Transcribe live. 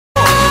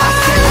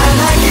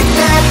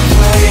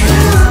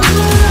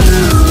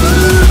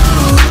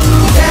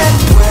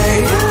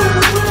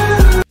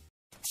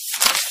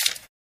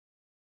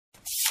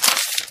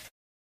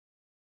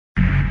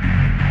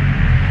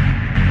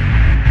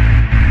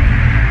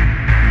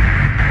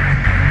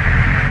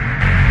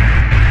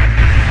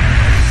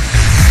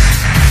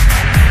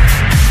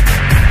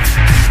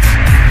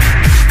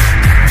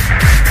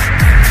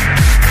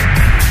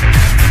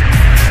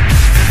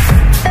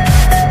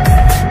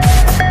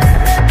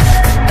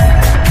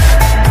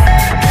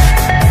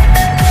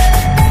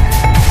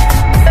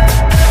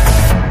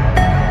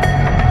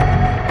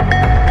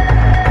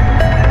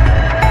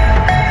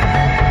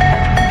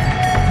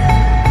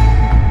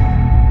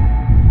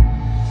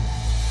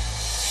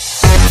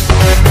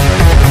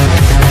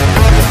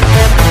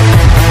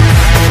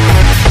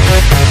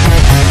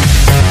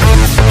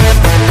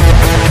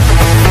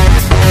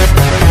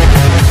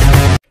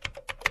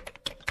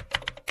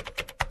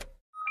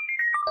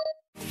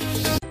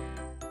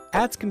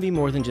ads can be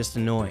more than just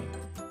annoying.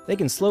 They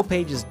can slow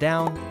pages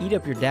down, eat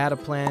up your data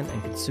plan,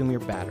 and consume your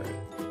battery.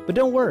 But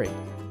don't worry,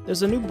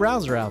 there's a new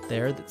browser out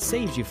there that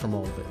saves you from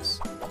all this.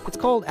 It's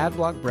called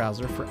AdBlock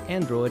Browser for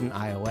Android and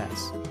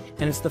iOS,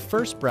 and it's the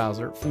first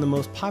browser from the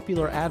most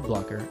popular ad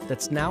blocker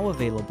that's now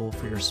available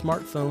for your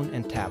smartphone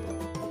and tablet.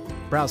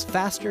 Browse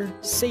faster,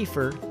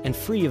 safer, and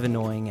free of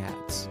annoying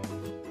ads.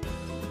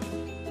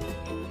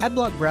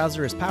 AdBlock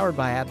Browser is powered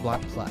by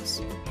AdBlock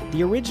Plus,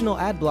 the original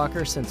ad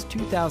blocker since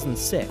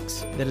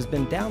 2006 that has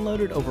been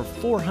downloaded over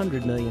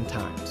 400 million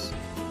times.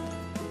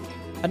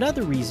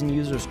 Another reason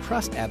users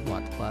trust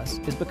AdBlock Plus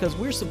is because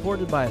we're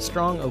supported by a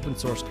strong open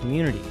source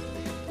community.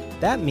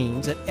 That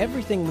means that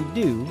everything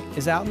we do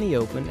is out in the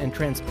open and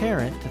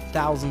transparent to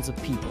thousands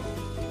of people.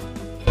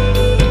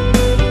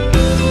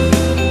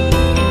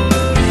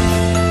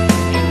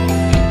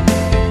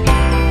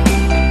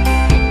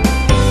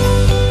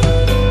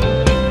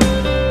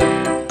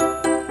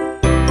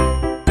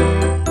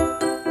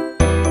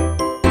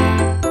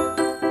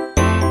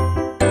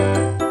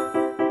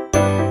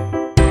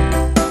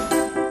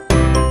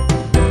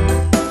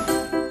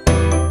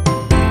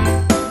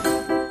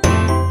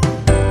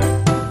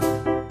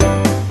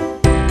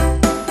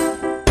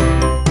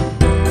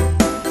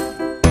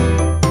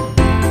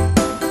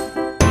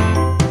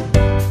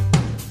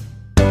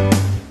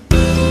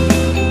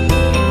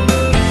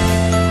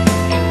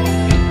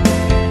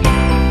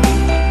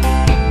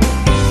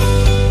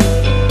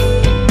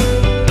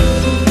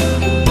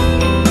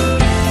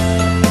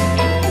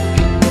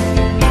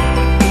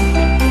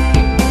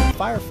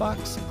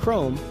 Firefox,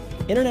 Chrome,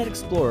 Internet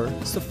Explorer,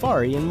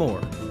 Safari, and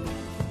more.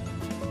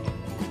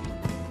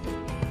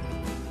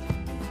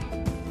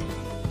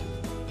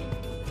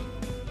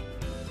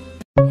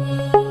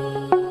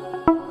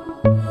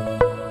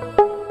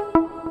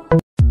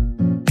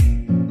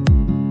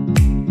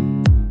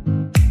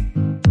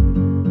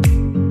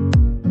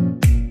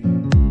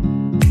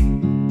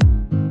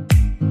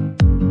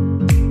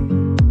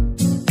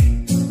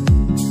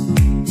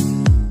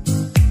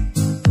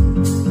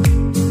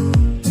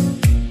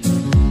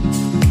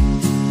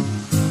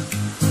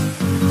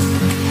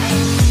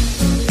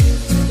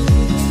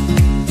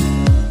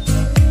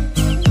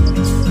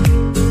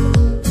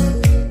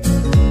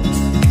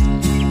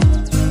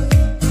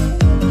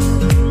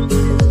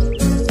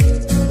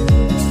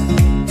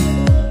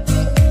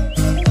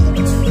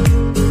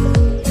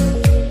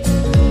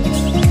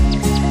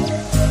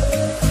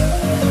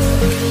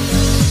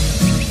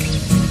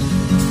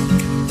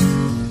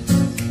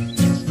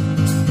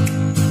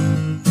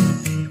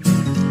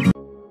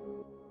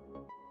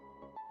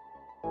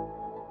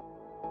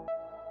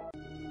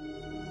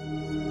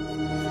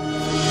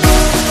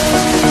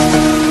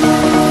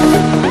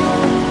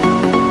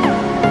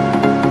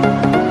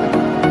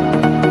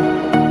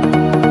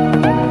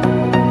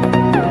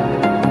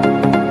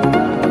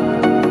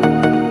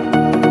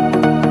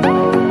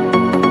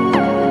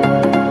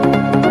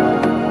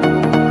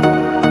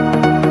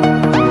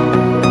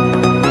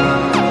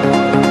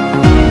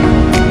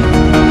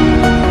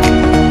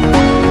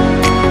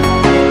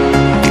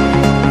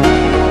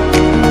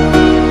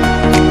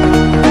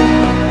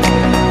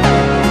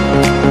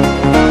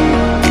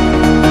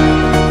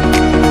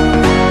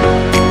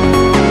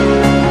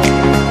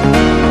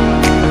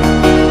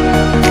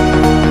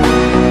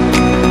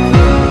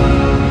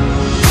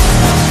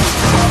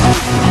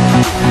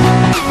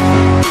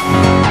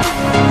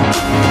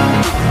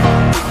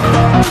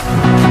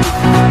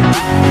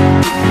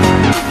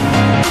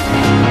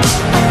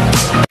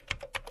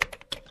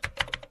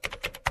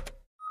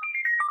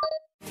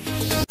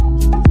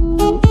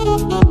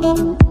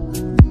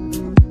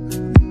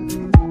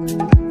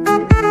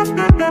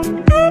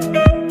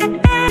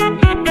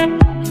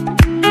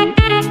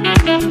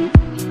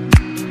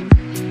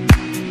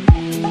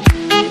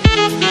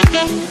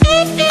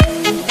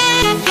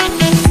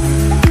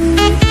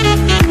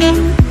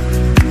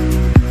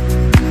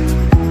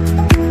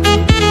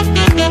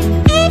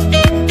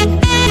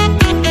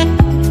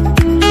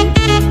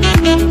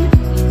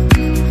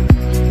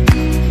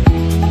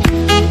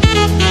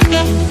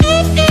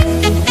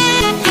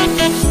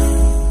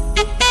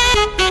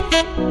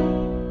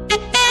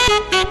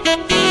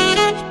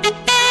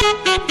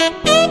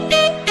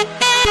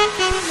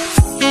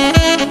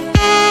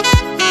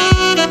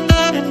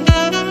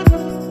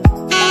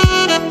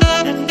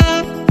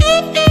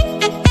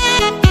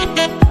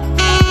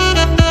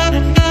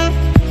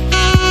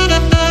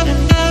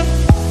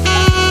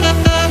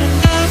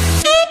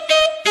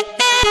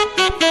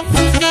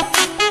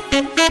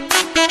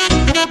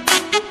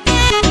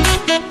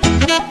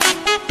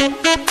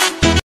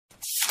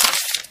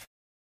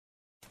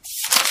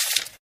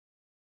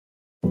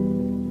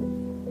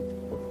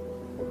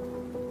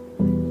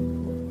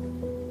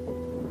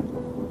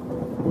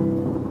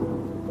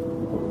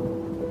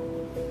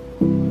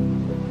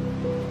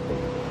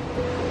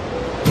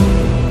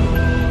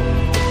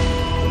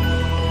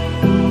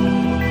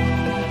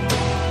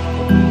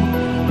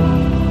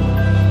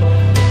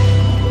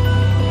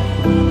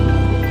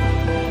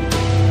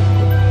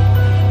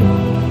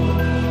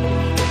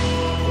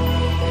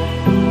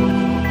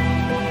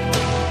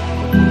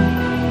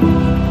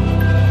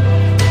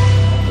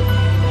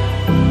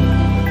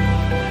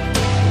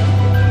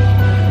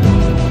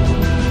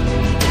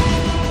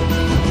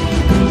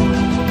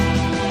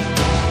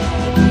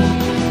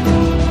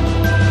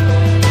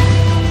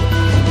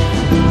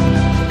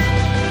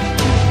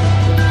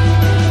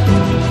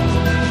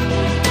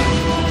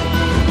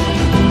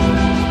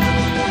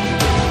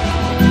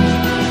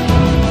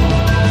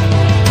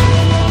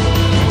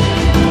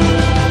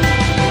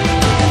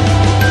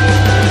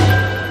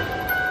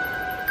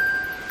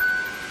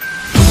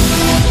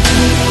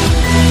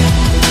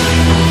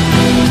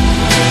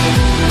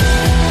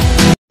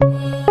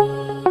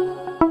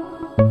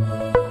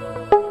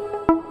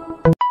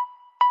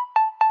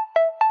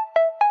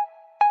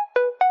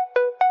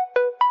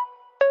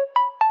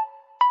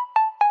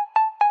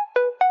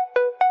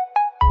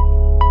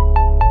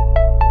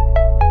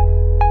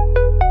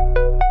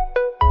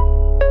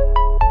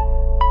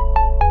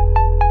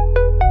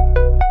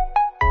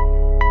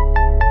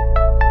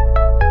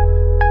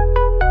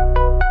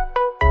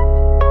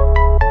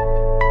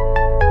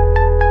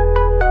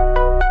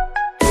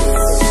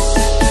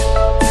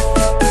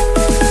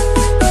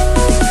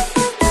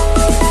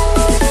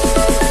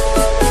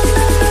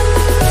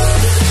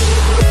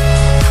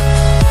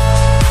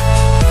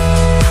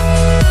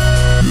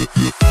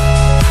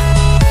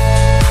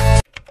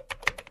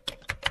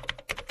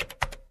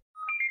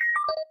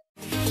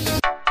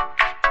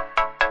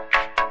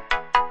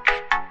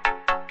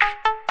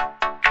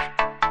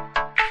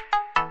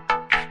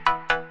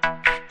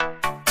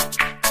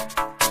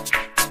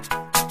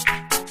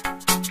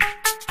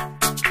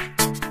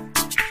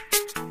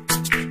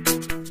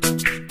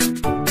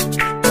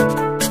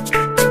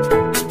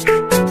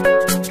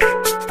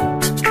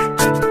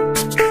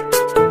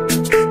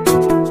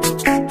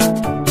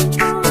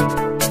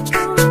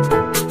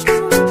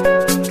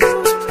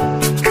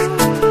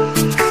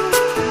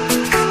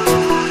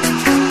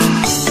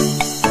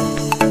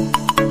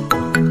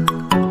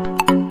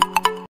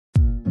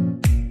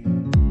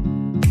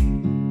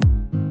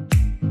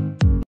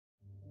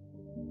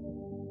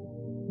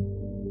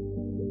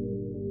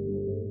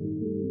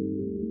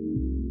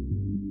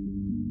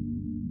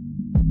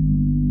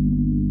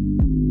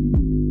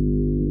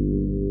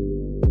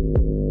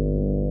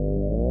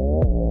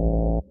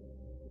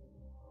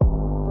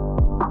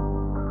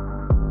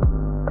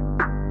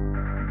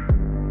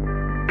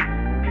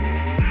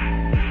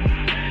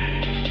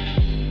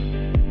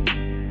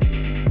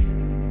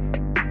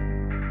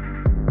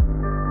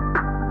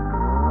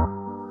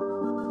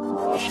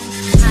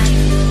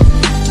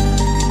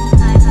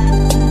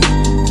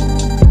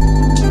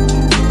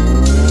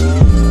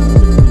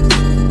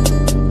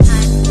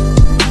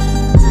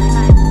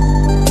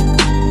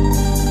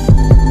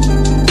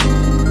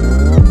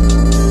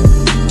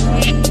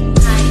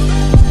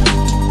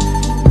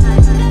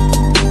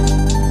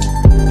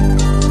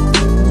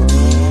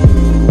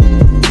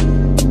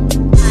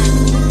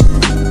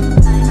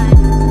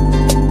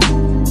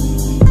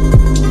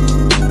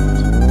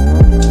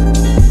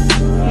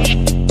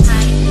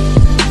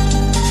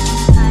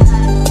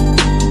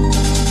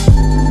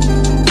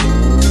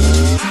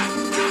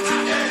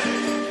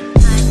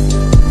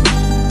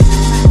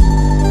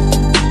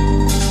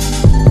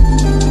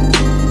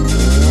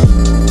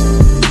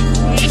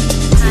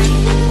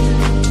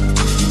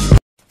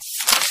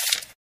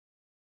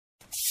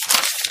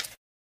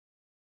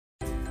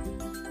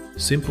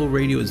 Simple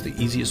Radio is the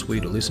easiest way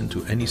to listen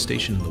to any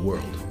station in the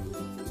world.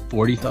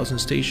 40,000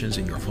 stations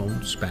in your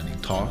phone spanning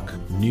talk,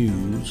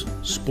 news,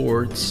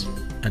 sports,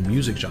 and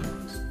music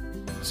genres.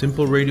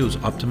 Simple Radio is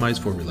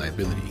optimized for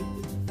reliability.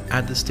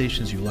 Add the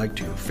stations you like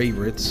to your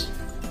favorites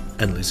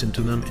and listen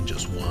to them in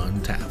just one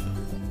tap.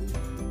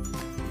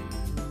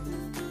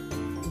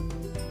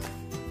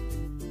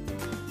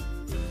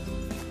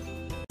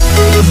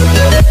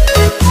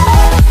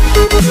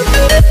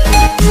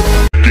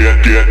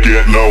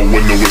 Get low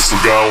when the whistle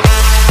go.